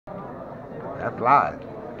That's live.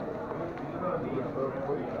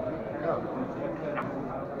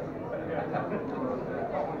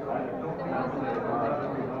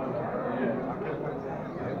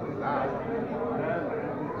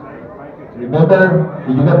 Remember,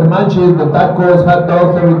 you got the munchies, the tacos, hot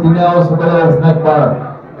dogs, everything else, a little snack bar.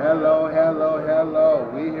 Hello, hello, hello.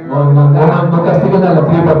 We here. No castiguen a la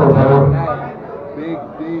tripa, por favor.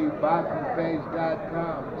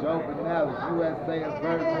 BigDBoxingPage.com. Joe Benellis, USA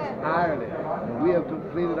versus Ireland. And we have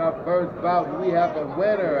completed our first bout. We have a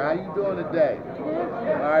winner. How you doing today?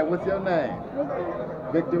 All right, what's your name?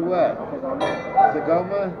 Victor what?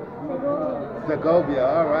 Segovia? Segovia,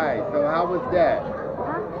 all right. So how was that?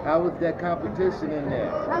 How was that competition in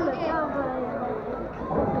there?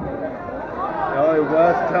 Oh, it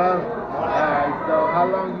was tough? All right, so how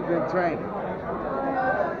long you been training?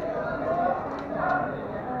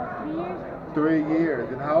 3 years.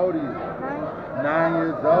 And how old are you? 9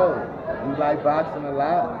 years old. You like boxing a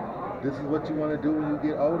lot? This is what you want to do when you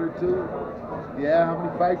get older too? Yeah, how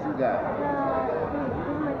many fights you got?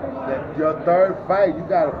 Your third fight, you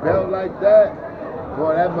got a belt like that?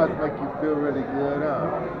 Boy, that must make you feel really good, huh?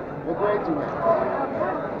 What grade you in?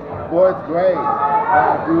 4th grade.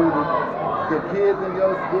 Do the kids in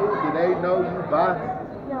your school, do they know you box?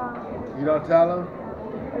 No. You don't tell them?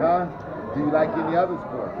 Huh? Do you like any other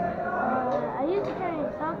sport? I used to train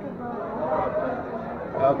soccer,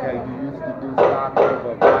 but okay, you used to do soccer,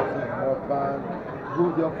 but boxing is more fun.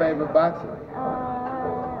 Who's your favorite boxer?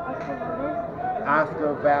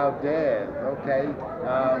 Oscar Valdez. Okay. Do you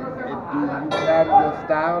pattern your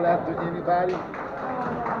style after anybody?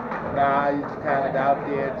 Nah, you just kind of out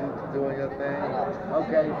there just doing your thing.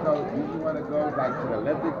 Okay, so do you want to go like to the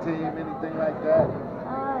Olympic team, anything like that?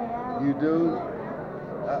 yeah. You do?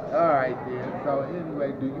 All right then. So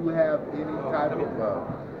anyway, do you have any type of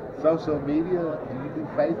social media? Do you do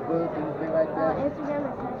Facebook, anything like that? Instagram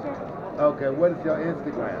and Snapchat. Okay, what is your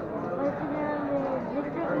Instagram?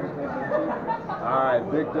 Alright,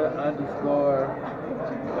 Victor underscore.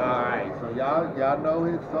 Alright, so y'all know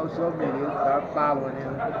his social media. Start following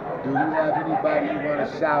him. Do you have anybody you want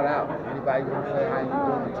to shout out? Anybody you want to say how you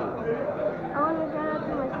doing to? I want to shout out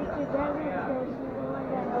to my sister Debbie because she's the one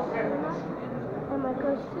that helped me and my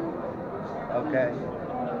coach too. Okay.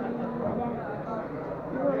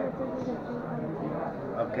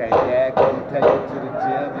 Okay, Dad, can you take it to the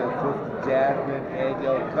gym, your sister Jasmine, and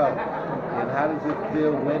your coach? And how does it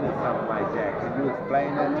feel winning something like that? Can you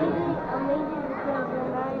explain that to me? Amazing because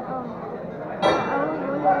when I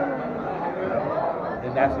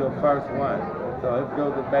and that's your first one. So it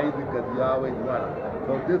feels amazing because you always won.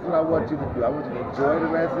 So this is what I want you to do. I want you to enjoy the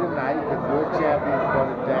rest of the night because you're a champion for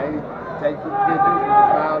the day. Take some pictures and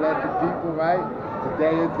smile at the people, right?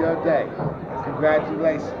 Today is your day.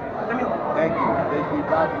 Congratulations. Thank you.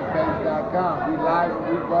 BigDBoxingPage.com. We live and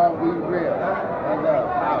we raw, we real. And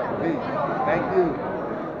out. Peace. Thank you.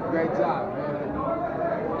 Great job, man.